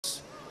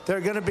There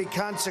are going to be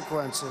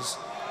consequences.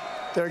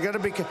 There are going to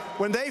be,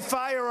 when they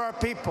fire our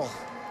people,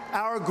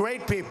 our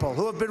great people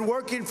who have been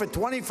working for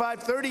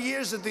 25, 30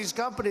 years at these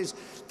companies,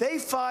 they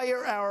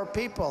fire our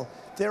people.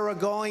 There are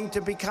going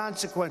to be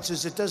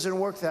consequences. It doesn't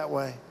work that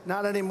way.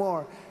 Not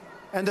anymore.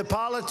 And the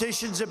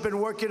politicians have been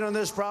working on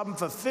this problem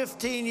for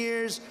 15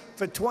 years,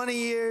 for 20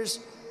 years,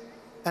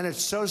 and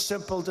it's so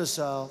simple to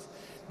solve.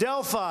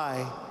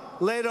 Delphi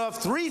laid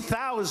off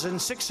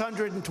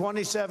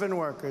 3,627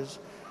 workers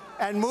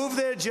and moved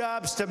their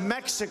jobs to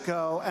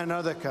Mexico and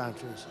other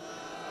countries.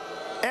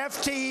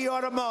 FTE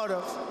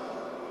Automotive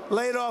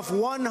laid off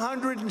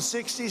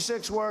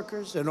 166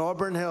 workers in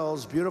Auburn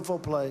Hills, beautiful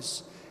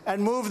place,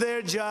 and moved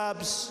their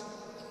jobs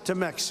to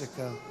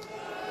Mexico.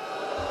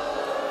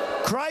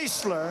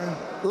 Chrysler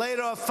laid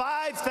off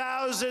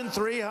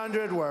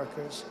 5,300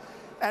 workers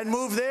and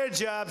moved their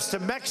jobs to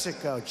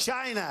Mexico,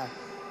 China,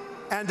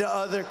 and to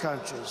other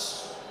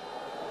countries.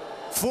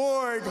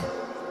 Ford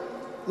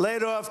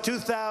laid off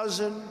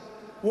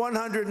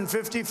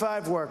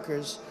 2,155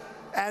 workers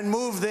and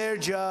moved their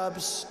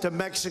jobs to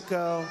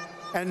Mexico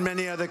and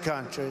many other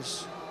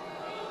countries.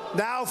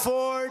 Now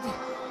Ford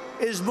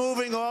is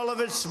moving all of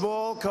its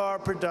small car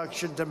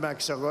production to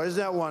Mexico. Isn't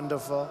that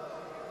wonderful?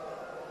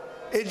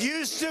 It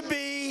used to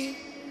be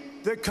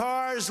the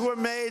cars were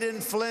made in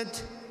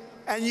Flint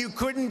and you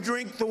couldn't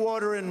drink the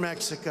water in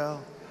Mexico.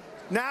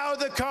 Now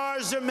the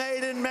cars are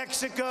made in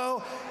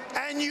Mexico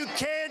and you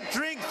can't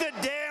drink the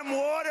damn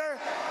water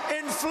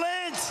in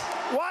Flint.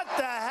 What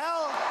the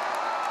hell?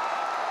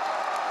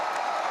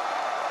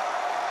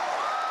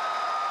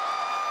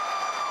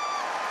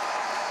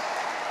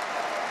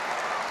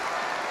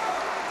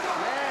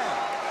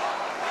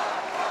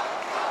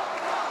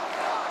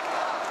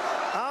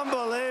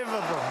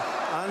 Unbelievable.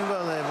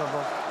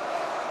 Unbelievable.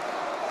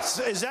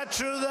 Is that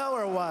true, though,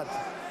 or what?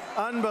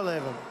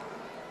 Unbelievable.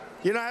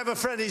 You know, I have a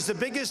friend. He's the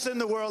biggest in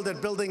the world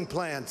at building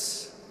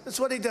plants. That's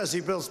what he does.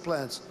 He builds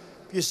plants.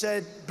 If you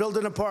said, build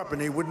an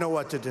apartment, he wouldn't know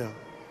what to do.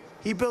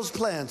 He builds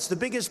plants, the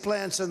biggest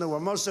plants in the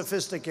world, most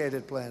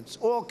sophisticated plants,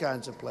 all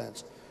kinds of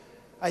plants.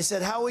 I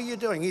said, how are you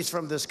doing? He's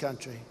from this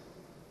country.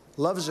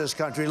 Loves this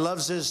country,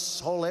 loves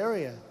this whole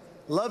area,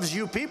 loves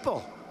you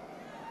people.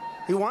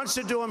 He wants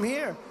to do them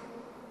here.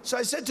 So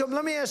I said to him,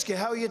 let me ask you,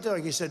 how are you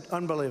doing? He said,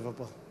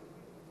 unbelievable.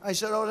 I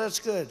said, oh, that's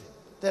good.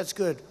 That's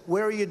good.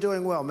 Where are you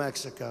doing well?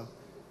 Mexico.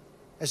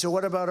 I said,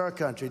 what about our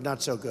country?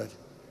 Not so good.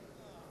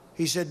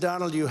 He said,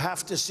 Donald, you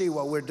have to see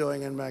what we're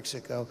doing in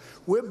Mexico.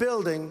 We're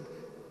building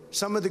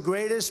some of the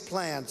greatest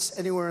plants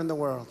anywhere in the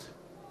world.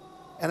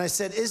 And I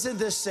said, isn't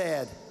this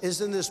sad?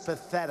 Isn't this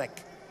pathetic?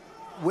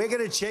 We're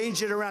going to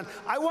change it around.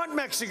 I want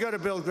Mexico to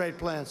build great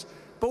plants,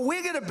 but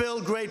we're going to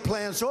build great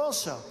plants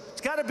also.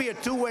 It's got to be a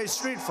two-way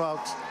street,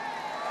 folks.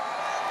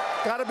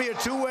 Got to be a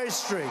two-way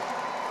street.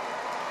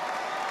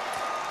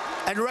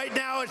 And right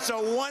now, it's a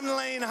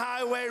one-lane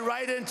highway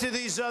right into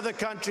these other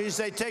countries.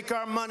 They take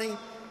our money.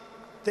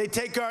 They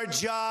take our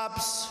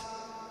jobs.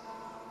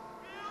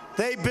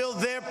 They build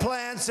their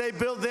plants. They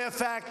build their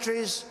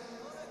factories.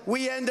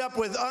 We end up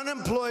with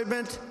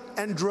unemployment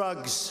and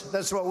drugs.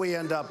 That's what we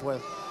end up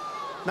with.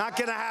 Not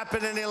going to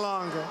happen any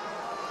longer.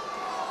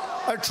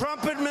 A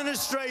Trump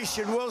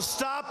administration will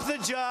stop the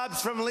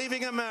jobs from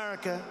leaving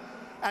America,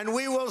 and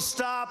we will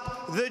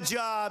stop the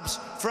jobs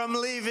from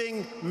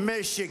leaving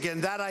Michigan.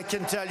 That I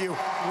can tell you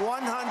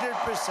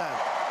 100%.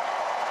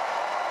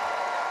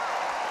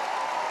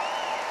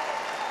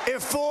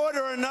 If Ford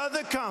or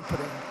another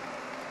company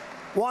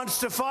wants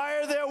to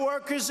fire their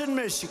workers in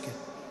Michigan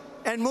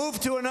and move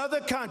to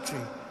another country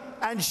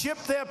and ship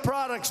their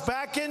products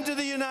back into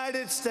the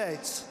United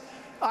States,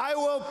 I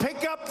will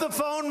pick up the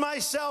phone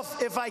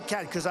myself if I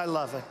can, because I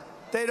love it.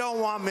 They don't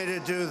want me to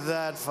do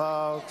that,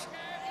 folks.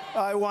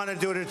 I want to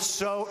do it. It's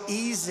so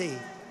easy.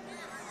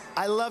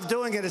 I love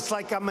doing it. It's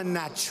like I'm a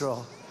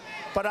natural.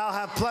 But I'll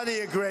have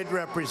plenty of great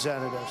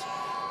representatives.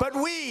 But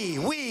I'm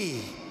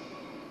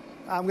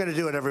going to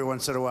do it every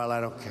once in a while. I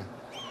don't care,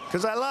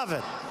 because I love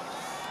it.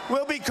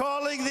 We'll be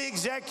calling the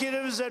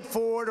executives at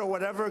Ford or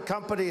whatever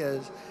company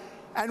is,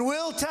 and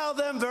we'll tell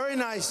them very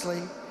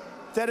nicely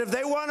that if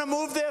they want to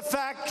move their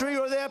factory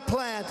or their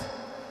plant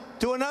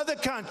to another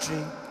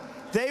country,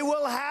 they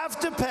will have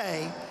to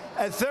pay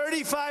a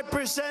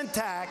 35%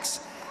 tax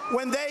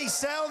when they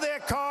sell their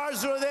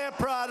cars or their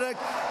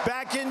product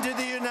back into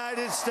the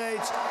United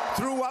States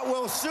through what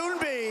will soon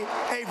be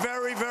a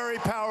very, very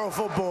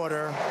powerful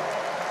border.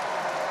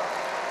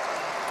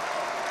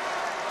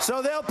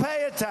 So they'll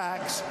pay a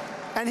tax.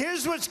 And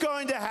here's what's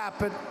going to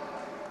happen.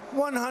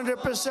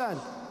 100%.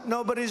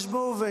 Nobody's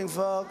moving,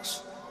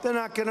 folks. They're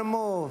not going to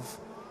move.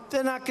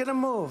 They're not going to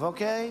move,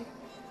 okay?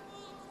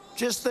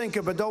 Just think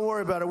of it. Don't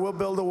worry about it. We'll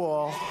build a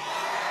wall.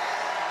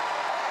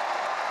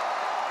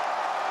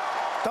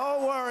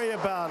 Don't worry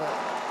about it.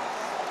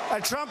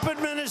 A Trump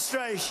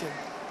administration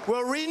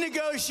will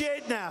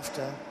renegotiate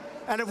NAFTA.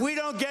 And if we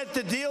don't get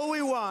the deal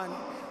we want,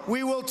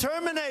 we will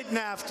terminate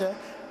NAFTA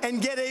and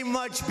get a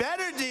much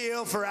better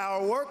deal for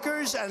our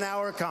workers and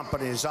our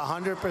companies,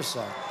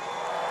 100%.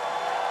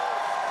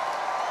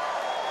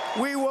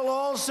 We will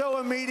also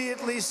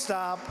immediately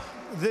stop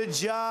the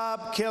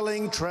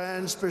job-killing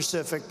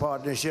Trans-Pacific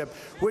Partnership,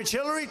 which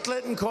Hillary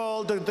Clinton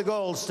called the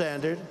gold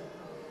standard.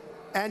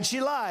 And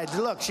she lied.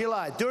 Look, she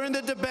lied during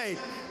the debate.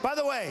 By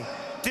the way,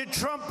 did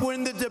Trump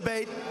win the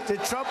debate?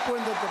 Did Trump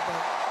win the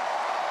debate?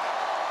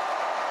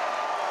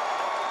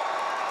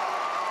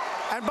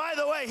 And by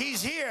the way,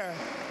 he's here.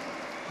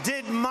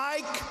 Did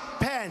Mike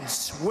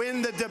Pence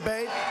win the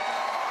debate?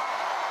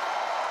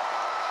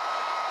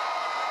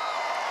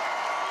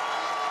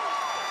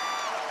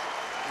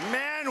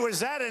 Man, was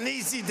that an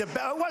easy debate?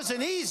 It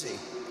wasn't easy.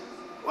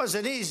 It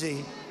wasn't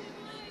easy.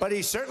 But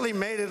he certainly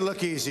made it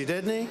look easy,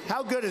 didn't he?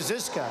 How good is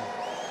this guy?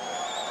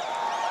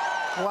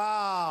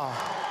 Wow.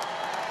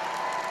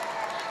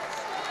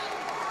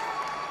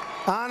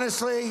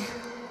 Honestly,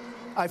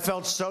 I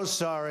felt so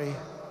sorry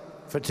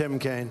for Tim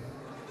Kaine.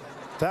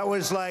 That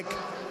was like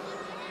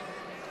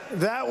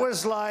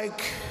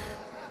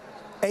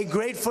a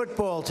great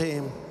football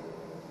team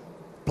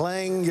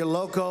playing your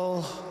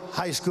local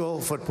high school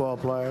football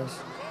players.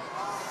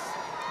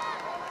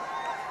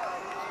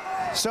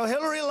 So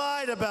Hillary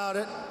lied about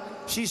it.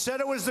 She said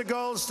it was the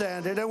gold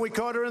standard, and we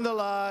caught her in the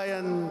lie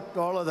and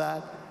all of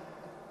that.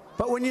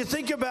 But when you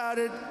think about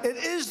it, it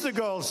is the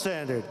gold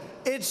standard.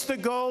 It's the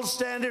gold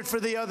standard for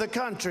the other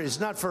countries,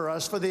 not for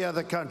us, for the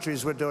other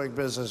countries we're doing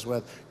business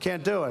with.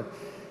 Can't do it.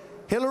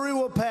 Hillary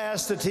will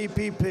pass the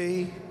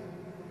TPP.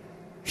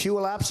 She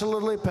will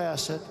absolutely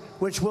pass it,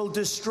 which will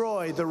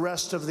destroy the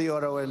rest of the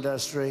auto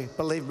industry.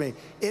 Believe me,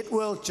 it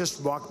will,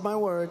 just mark my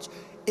words,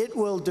 it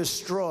will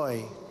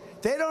destroy.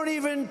 They don't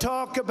even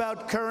talk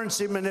about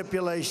currency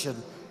manipulation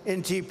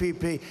in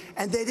TPP,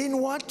 and they didn't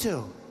want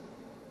to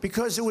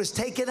because it was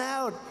taken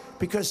out,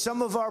 because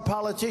some of our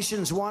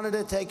politicians wanted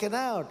it taken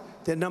out,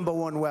 their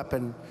 #1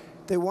 weapon.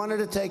 They wanted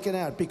it taken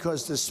out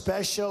because the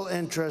special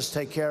interests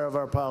take care of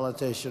our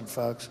politicians,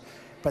 folks,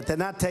 but they're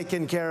not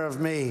taking care of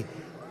me.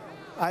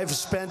 I've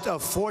spent a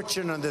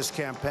fortune on this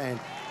campaign,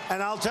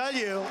 and I'll tell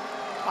you,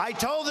 I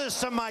told this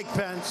to Mike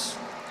Pence.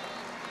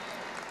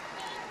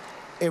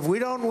 If we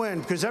don't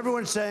win, because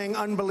everyone's saying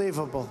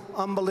unbelievable,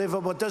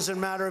 unbelievable, it doesn't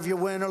matter if you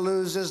win or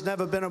lose, there's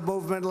never been a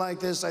movement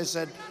like this. I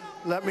said,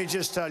 let me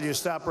just tell you,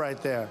 stop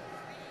right there.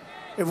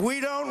 If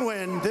we don't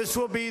win, this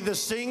will be the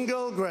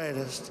single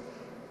greatest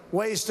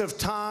waste of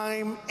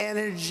time,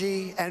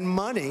 energy, and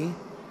money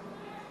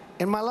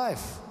in my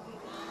life.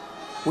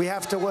 We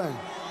have to win.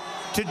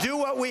 To do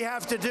what we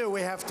have to do,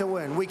 we have to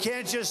win. We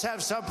can't just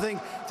have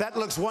something that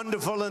looks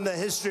wonderful in the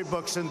history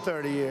books in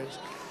 30 years.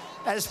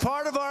 As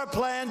part of our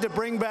plan to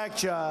bring back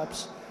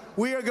jobs,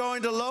 we are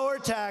going to lower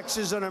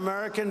taxes on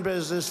American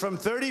business from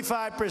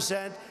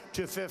 35%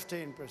 to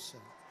 15%.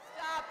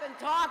 Stop and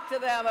talk to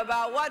them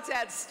about what's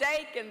at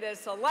stake in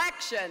this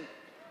election,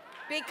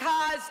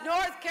 because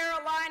North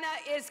Carolina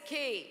is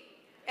key.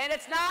 And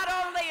it's not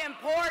only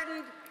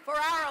important for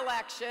our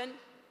election.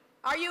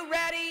 Are you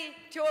ready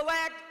to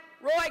elect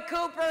Roy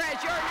Cooper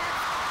as your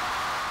next?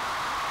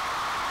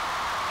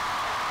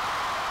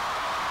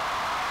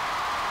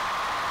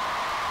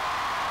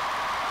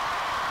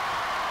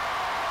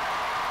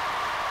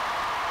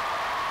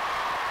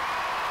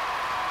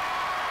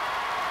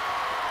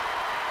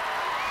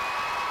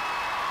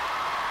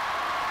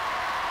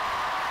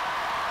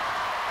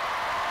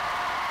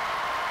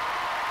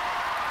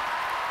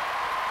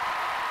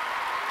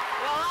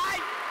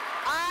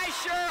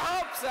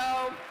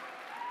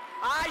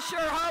 I sure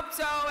hope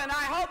so, and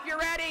I hope you're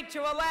ready to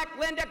elect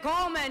Linda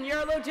Coleman,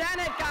 your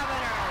lieutenant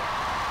governor.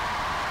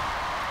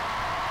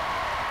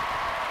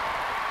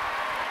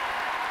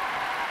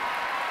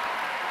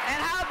 And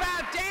how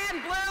about Dan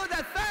Blue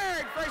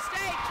III for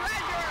state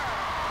treasurer?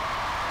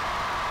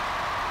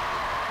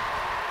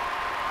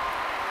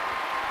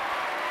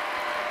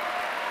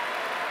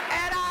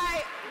 And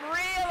I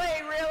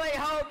really, really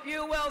hope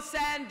you will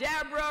send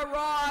Deborah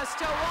Ross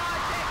to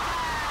Washington.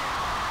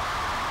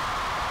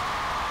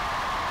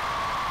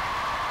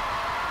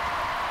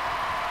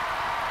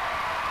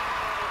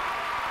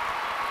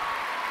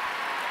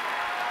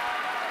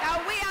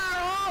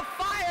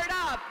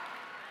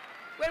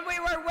 When we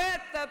were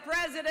with the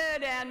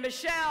President and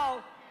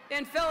Michelle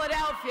in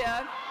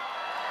Philadelphia,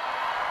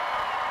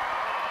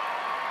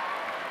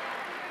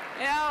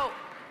 you know,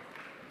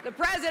 the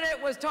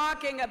President was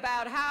talking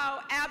about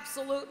how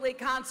absolutely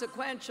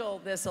consequential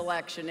this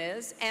election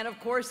is, and of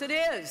course it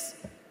is.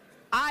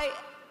 I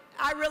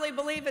really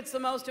believe it's the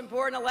most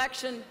important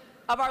election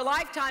of our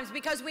lifetimes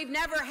because we've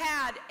never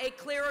had a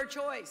clearer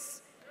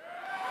choice.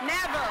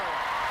 Never.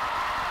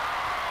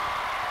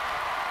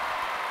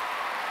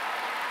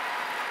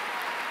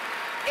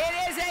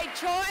 It is a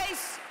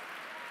choice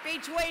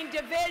between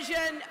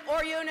division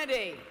or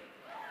unity,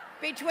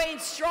 between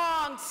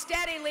strong,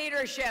 steady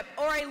leadership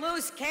or a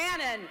loose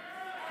cannon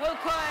who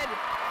could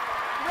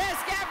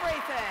risk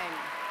everything.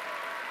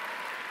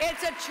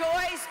 It's a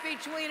choice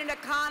between an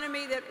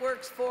economy that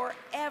works for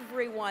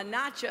everyone,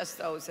 not just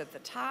those at the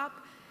top.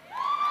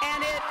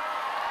 And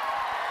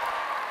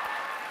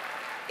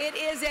it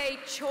is a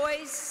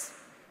choice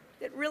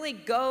that really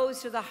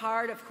goes to the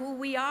heart of who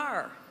we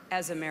are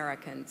as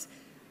Americans.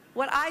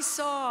 What I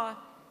saw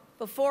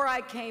before I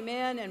came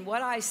in and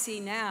what I see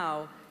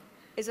now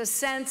is a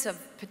sense of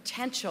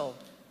potential,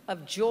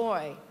 of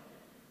joy.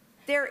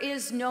 There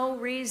is no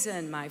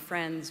reason, my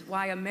friends,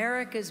 why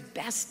America's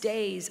best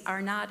days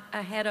are not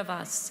ahead of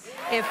us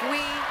if we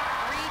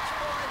reach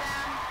for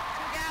them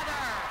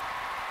together.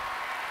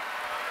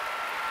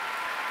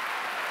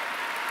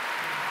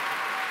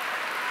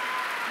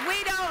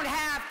 We don't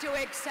have to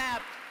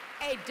accept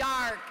a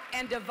dark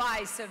and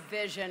divisive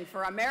vision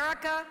for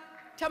America.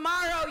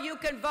 Tomorrow you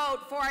can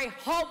vote for a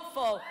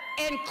hopeful,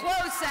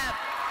 inclusive,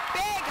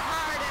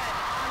 big-hearted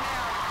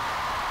America.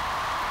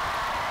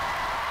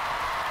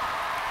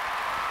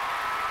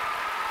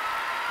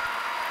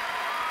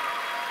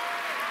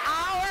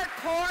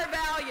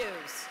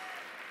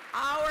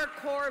 Our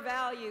core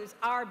values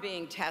are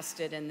being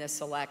tested in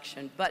this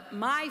election, but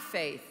my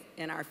faith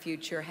in our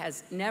future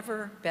has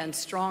never been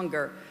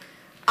stronger.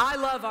 I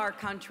love our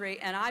country,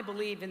 and I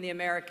believe in the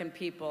American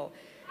people.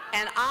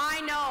 And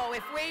I know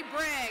if we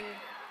bring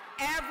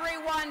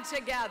everyone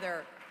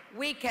together,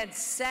 we can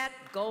set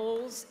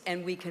goals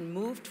and we can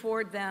move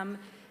toward them,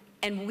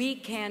 and we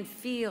can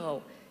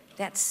feel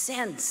that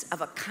sense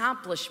of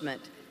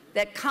accomplishment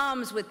that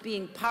comes with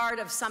being part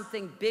of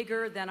something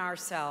bigger than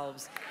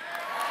ourselves.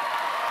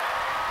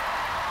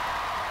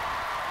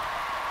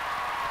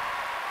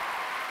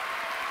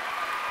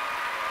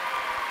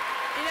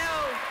 You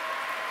know,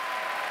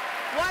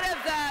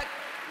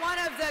 one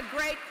of the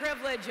great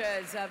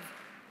privileges of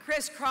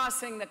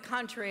crisscrossing the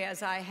country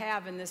as I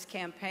have in this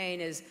campaign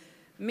is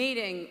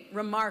meeting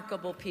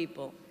remarkable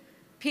people,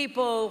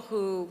 people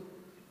who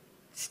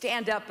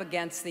stand up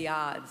against the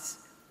odds,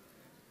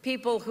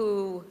 people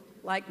who,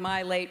 like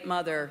my late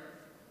mother,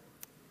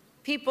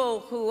 people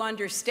who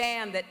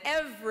understand that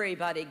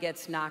everybody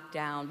gets knocked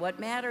down. What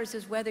matters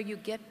is whether you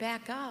get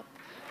back up,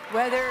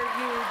 whether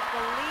you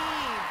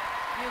believe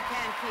you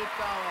can keep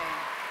going.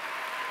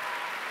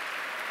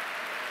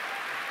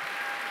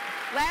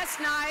 Last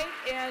night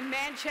in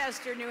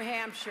Manchester, New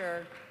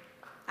Hampshire,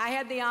 I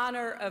had the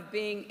honor of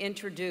being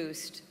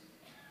introduced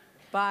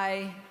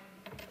by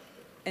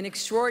an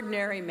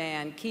extraordinary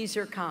man,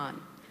 Khizr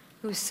Khan,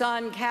 whose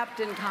son,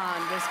 Captain Khan,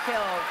 was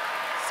killed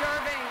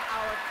serving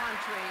our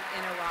country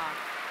in Iraq.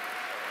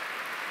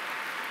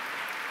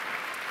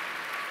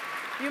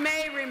 You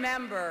may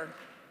remember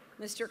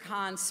Mr.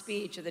 Khan's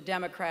speech at the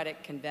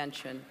Democratic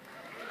Convention.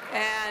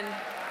 And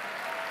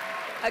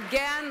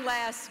again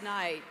last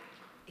night,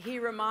 he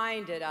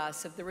reminded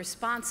us of the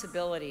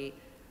responsibility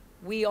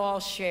we all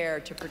share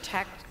to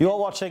protect. You're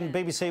watching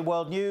BBC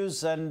World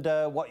News, and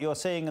what you're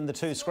seeing in the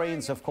two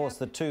screens, of course,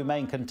 the two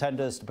main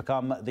contenders to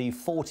become the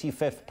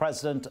 45th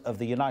President of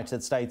the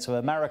United States of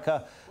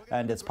America.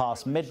 And it's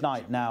past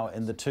midnight now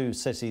in the two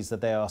cities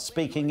that they are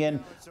speaking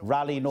in.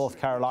 Raleigh, North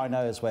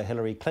Carolina is where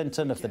Hillary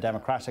Clinton of the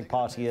Democratic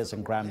Party is,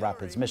 and Grand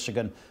Rapids,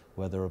 Michigan,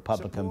 where the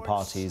Republican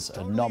Party's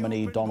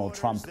nominee, Donald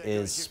Trump,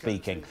 is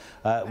speaking.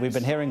 We've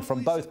been hearing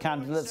from both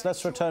candidates.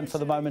 Let's return for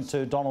the moment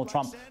to Donald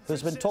Trump,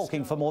 who's been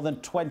talking for more than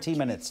 20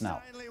 minutes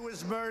now. He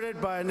was murdered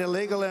by an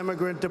illegal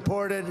immigrant,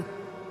 deported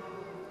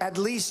at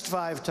least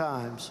 5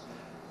 times.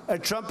 A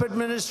Trump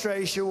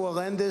administration will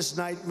end this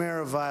nightmare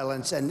of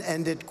violence and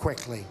end it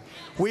quickly.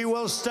 We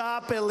will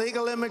stop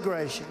illegal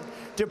immigration,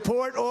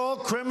 deport all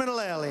criminal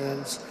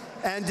aliens,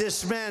 and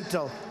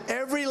dismantle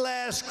every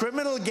last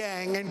criminal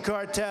gang and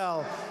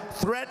cartel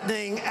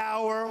threatening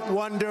our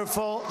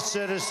wonderful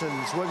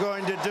citizens. We're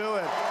going to do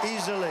it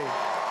easily,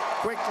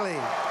 quickly.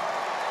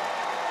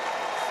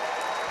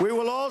 We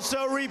will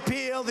also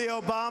repeal the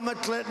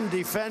Obama-Clinton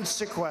defense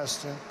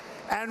sequester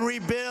and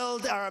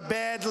rebuild our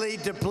badly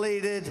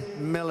depleted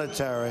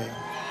military.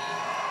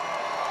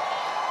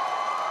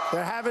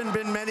 There haven't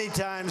been many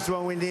times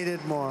when we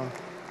needed more.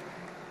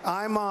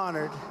 I'm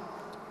honored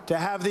to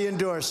have the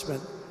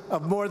endorsement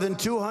of more than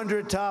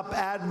 200 top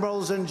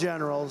admirals and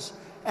generals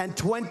and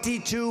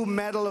 22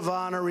 Medal of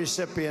Honor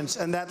recipients,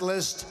 and that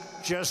list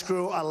just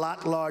grew a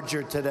lot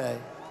larger today.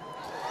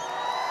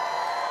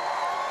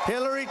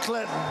 Hillary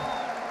Clinton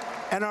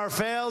and our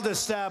failed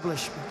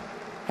establishment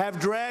have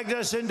dragged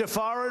us into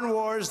foreign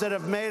wars that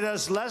have made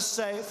us less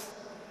safe,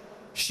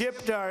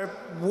 shipped our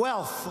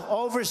wealth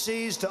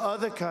overseas to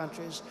other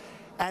countries,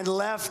 and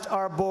left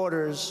our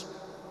borders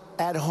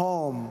at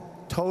home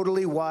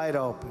totally wide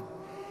open.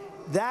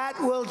 That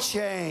will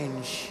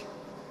change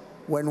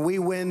when we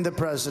win the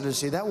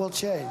presidency. That will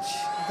change.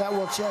 That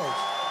will change.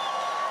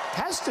 It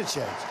has to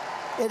change.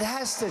 It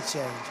has to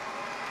change.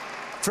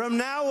 From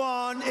now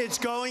on, it's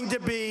going to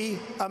be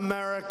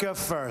America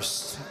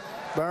first.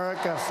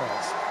 America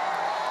first.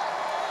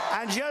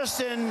 And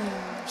just in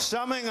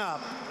summing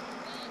up,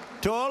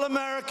 to all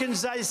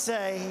Americans I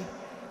say,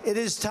 it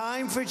is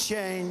time for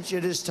change.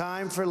 It is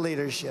time for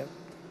leadership.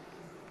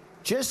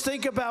 Just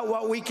think about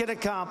what we can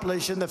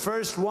accomplish in the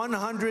first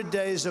 100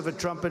 days of a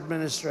Trump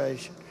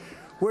administration.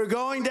 We're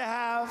going to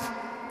have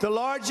the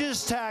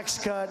largest tax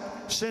cut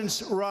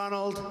since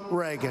Ronald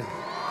Reagan.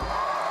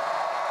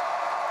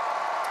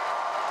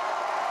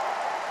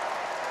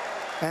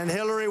 And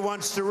Hillary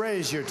wants to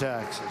raise your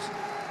taxes.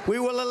 We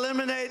will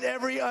eliminate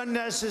every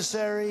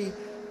unnecessary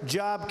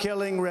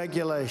job-killing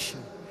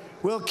regulation.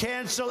 We'll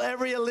cancel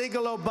every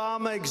illegal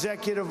Obama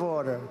executive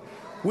order.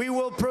 We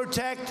will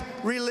protect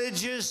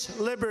religious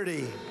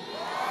liberty.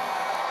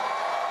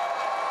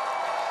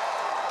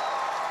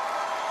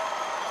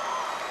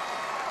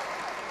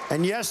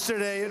 And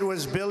yesterday it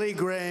was Billy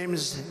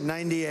Graham's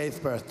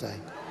 98th birthday,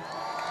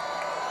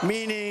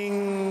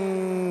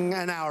 meaning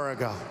an hour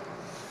ago.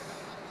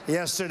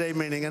 Yesterday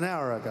meaning an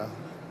hour ago.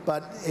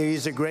 But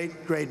he's a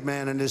great, great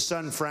man, and his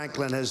son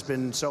Franklin has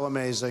been so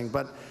amazing.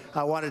 But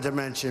I wanted to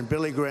mention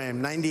Billy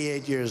Graham,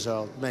 98 years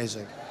old,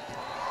 amazing.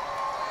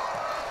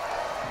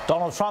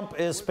 Donald Trump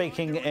is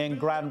speaking in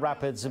Grand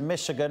Rapids,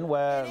 Michigan,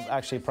 where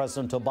actually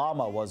President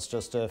Obama was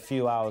just a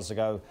few hours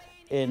ago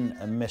in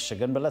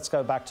Michigan. But let's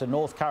go back to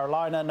North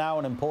Carolina now,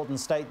 an important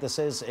state this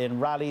is, in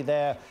Raleigh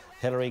there.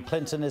 Hillary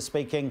Clinton is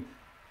speaking,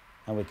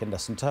 and we can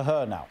listen to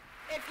her now.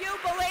 If you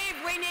believe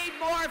we need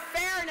more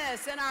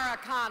fairness in our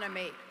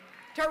economy,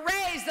 to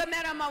raise the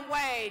minimum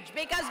wage,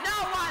 because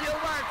no one who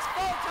works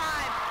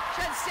full-time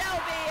should still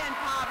be in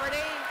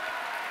poverty,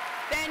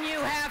 then you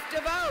have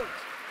to vote.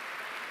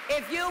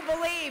 If you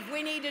believe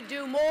we need to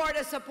do more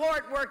to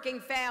support working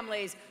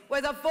families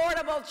with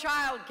affordable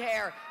child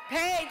care,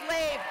 paid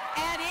leave,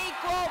 and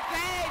equal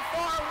pay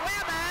for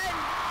women,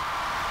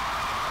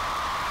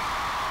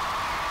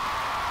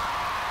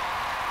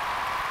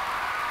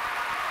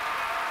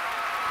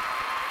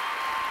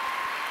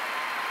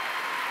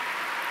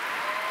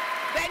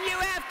 then you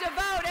have to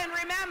vote. And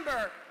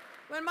remember,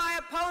 when my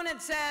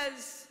opponent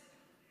says,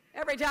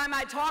 every time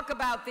I talk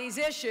about these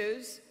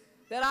issues,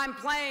 that I'm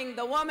playing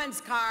the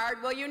woman's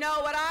card, well, you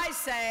know what I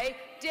say,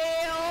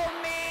 deal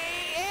me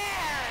in.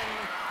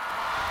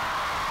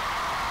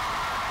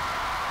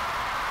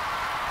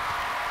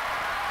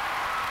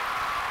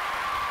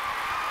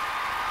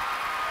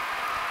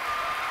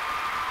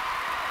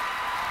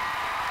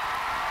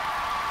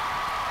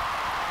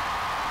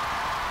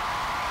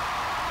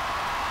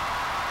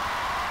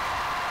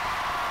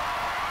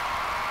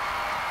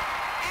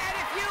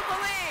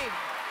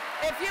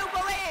 If you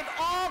believe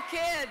all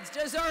kids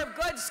deserve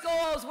good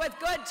schools with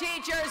good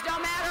teachers, no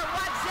matter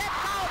what zip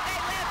code they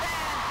live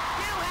in,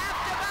 you have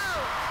to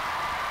vote.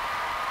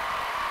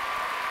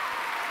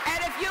 And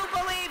if you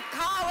believe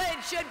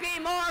college should be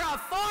more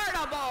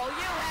affordable,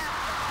 you have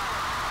to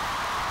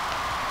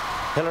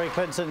vote. Hillary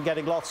Clinton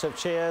getting lots of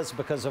cheers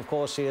because, of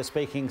course, she is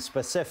speaking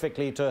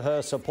specifically to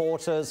her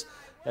supporters.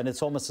 And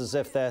it's almost as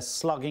if they're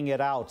slugging it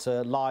out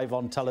live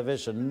on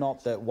television.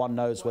 Not that one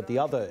knows what the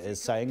other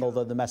is saying,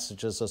 although the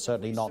messages are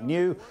certainly not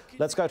new.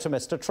 Let's go to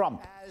Mr.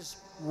 Trump. As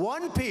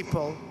one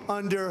people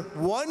under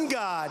one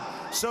God,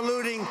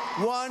 saluting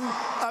one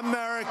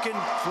American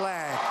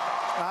flag,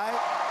 right?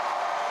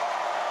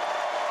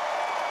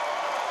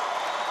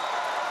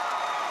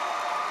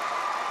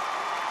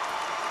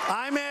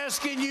 I'm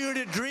asking you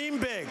to dream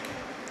big,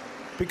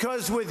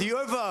 because with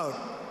your vote,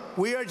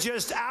 we are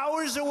just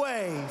hours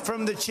away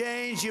from the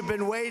change you've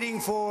been waiting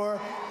for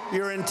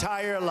your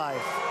entire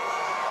life.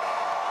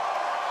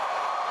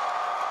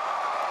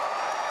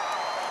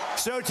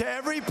 So to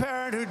every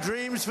parent who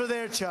dreams for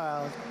their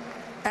child,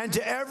 and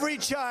to every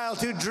child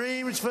who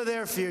dreams for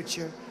their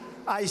future,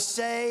 I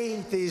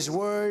say these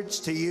words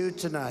to you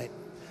tonight.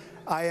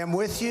 I am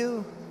with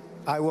you,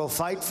 I will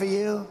fight for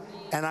you,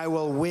 and I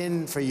will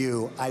win for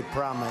you, I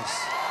promise.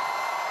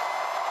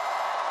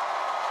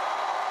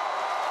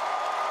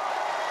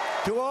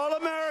 To all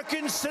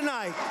Americans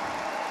tonight,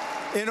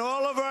 in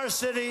all of our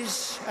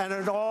cities and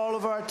in all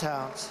of our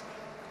towns,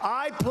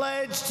 I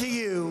pledge to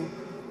you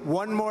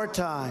one more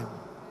time,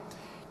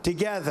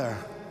 together,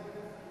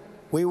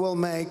 we will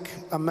make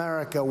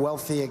America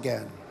wealthy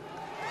again.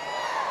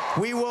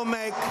 We will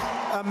make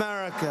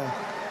America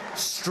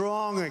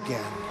strong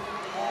again.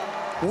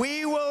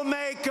 We will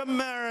make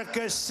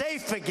America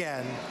safe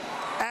again.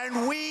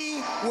 And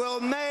we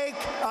will make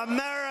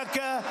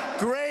America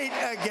great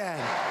again.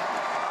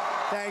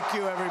 Thank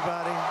you,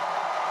 everybody.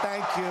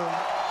 Thank you.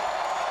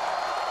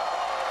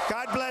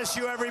 God bless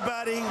you,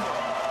 everybody.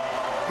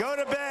 Go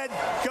to bed.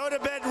 Go to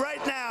bed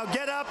right now.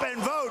 Get up and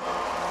vote.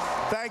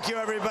 Thank you,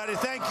 everybody.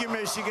 Thank you,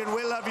 Michigan.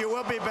 We love you.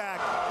 We'll be back.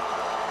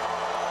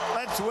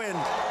 Let's win.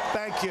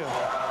 Thank you.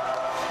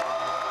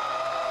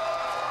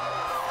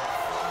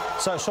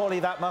 So surely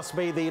that must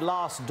be the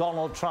last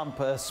Donald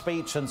Trump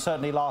speech, and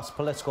certainly last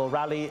political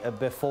rally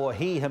before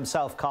he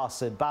himself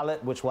casts a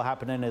ballot, which will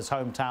happen in his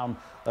hometown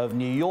of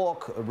New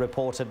York,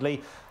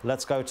 reportedly.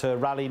 Let's go to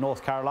Raleigh,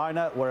 North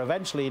Carolina, where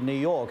eventually in New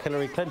York,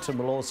 Hillary Clinton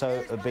will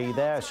also be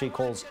there. She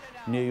calls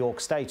New York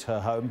State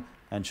her home,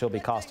 and she'll be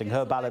casting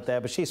her ballot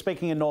there. But she's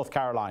speaking in North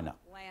Carolina.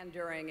 Land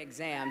during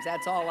exams,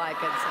 that's all I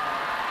can say.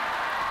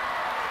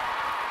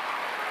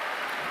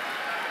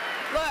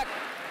 Look,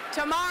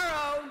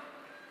 tomorrow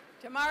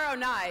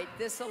night,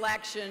 this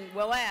election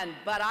will end,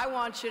 but I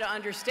want you to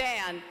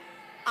understand,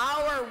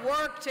 our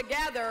work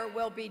together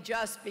will be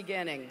just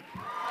beginning.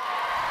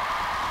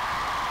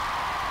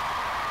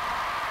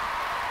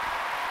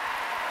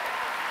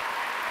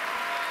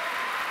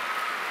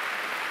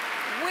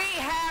 We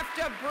have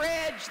to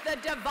bridge the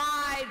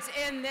divides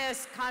in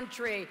this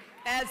country.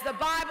 As the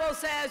Bible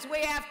says,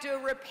 we have to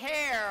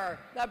repair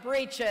the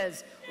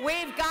breaches.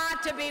 We've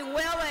got to be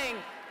willing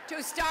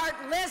to start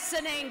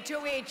listening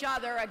to each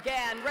other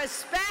again,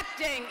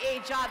 respecting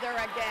each other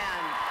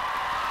again.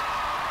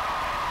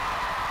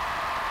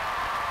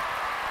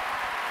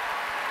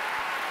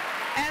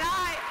 And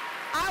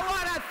I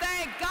want to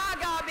thank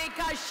Gaga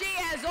because she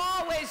has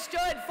always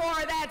stood for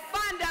that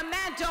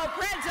fundamental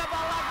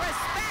principle of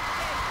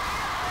respecting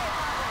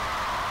everybody.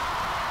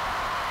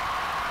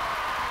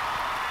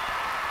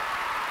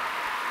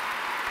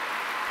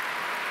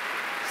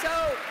 So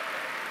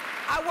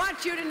I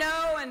want you to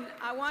know, and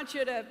I want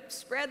you to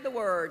spread the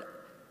word,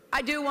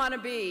 I do want to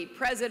be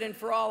president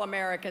for all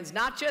Americans,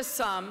 not just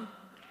some,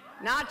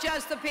 not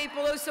just the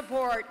people who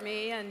support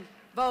me and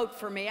vote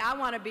for me. I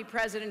want to be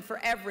president for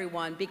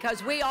everyone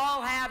because we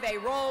all have a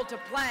role to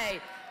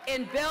play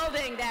in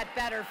building that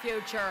better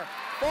future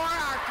for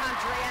our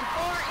country and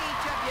for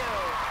each of you.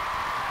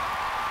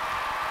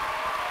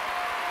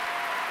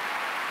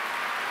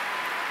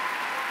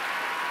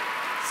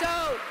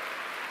 So,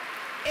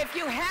 if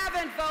you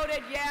haven't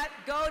voted yet,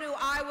 go to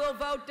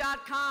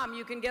iwillvote.com.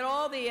 You can get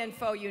all the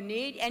info you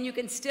need, and you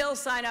can still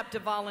sign up to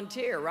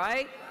volunteer,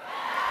 right?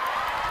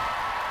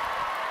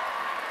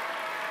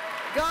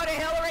 Go to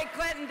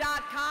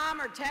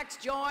HillaryClinton.com or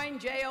text JOIN,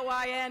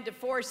 J-O-I-N, to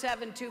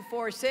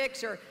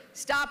 47246, or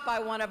stop by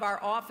one of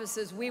our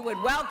offices. We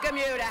would welcome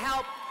you to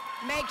help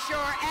make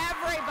sure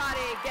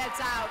everybody gets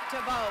out to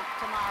vote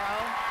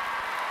tomorrow.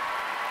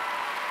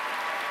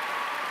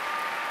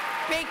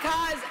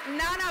 Because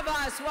none of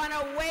us want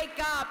to wake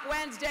up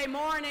Wednesday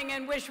morning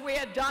and wish we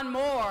had done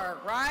more,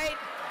 right?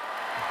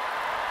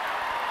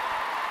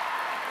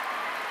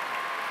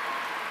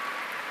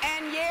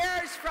 And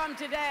years from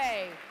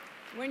today,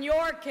 when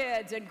your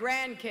kids and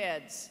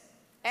grandkids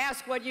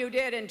ask what you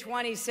did in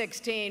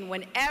 2016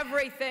 when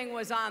everything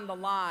was on the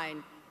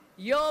line,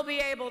 you'll be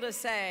able to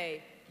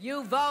say,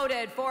 you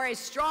voted for a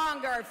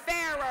stronger,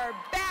 fairer,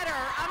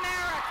 better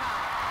America.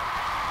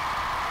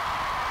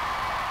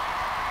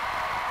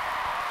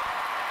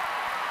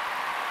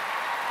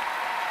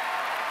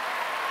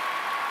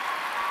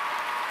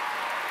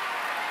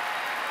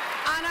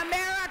 An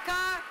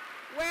America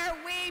where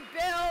we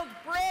build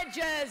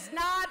bridges,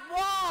 not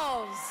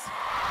walls.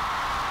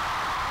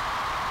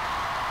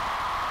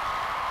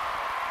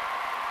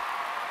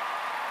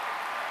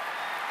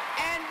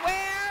 And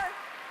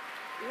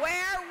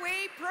where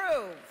we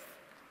prove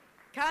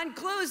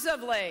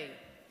conclusively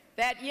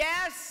that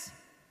yes,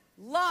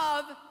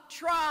 love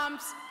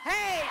trumps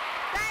hate.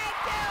 Thank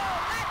you.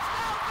 Let's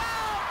go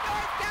vote,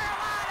 North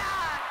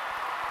Carolina.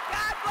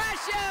 God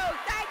bless you.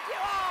 Thank you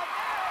all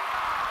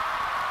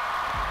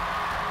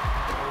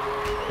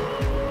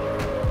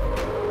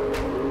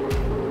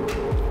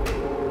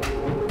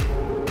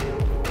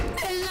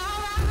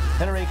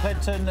Hillary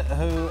Clinton,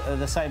 who,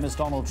 the same as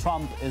Donald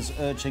Trump, is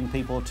urging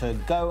people to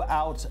go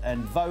out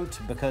and vote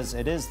because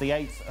it is the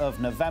 8th of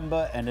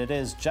November and it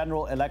is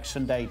General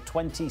Election Day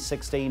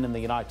 2016 in the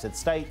United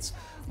States.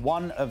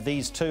 One of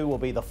these two will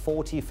be the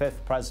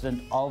 45th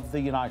President of the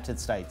United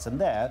States.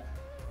 And there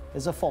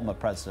is a former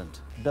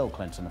president, Bill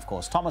Clinton, of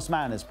course. Thomas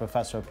Mann is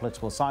Professor of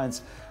Political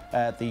Science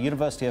at the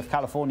University of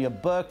California,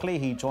 Berkeley.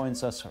 He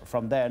joins us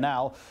from there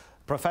now.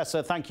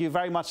 Professor, thank you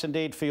very much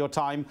indeed for your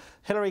time.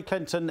 Hillary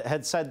Clinton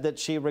had said that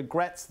she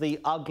regrets the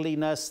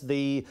ugliness,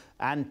 the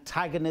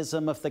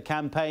antagonism of the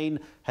campaign.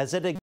 Has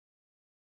it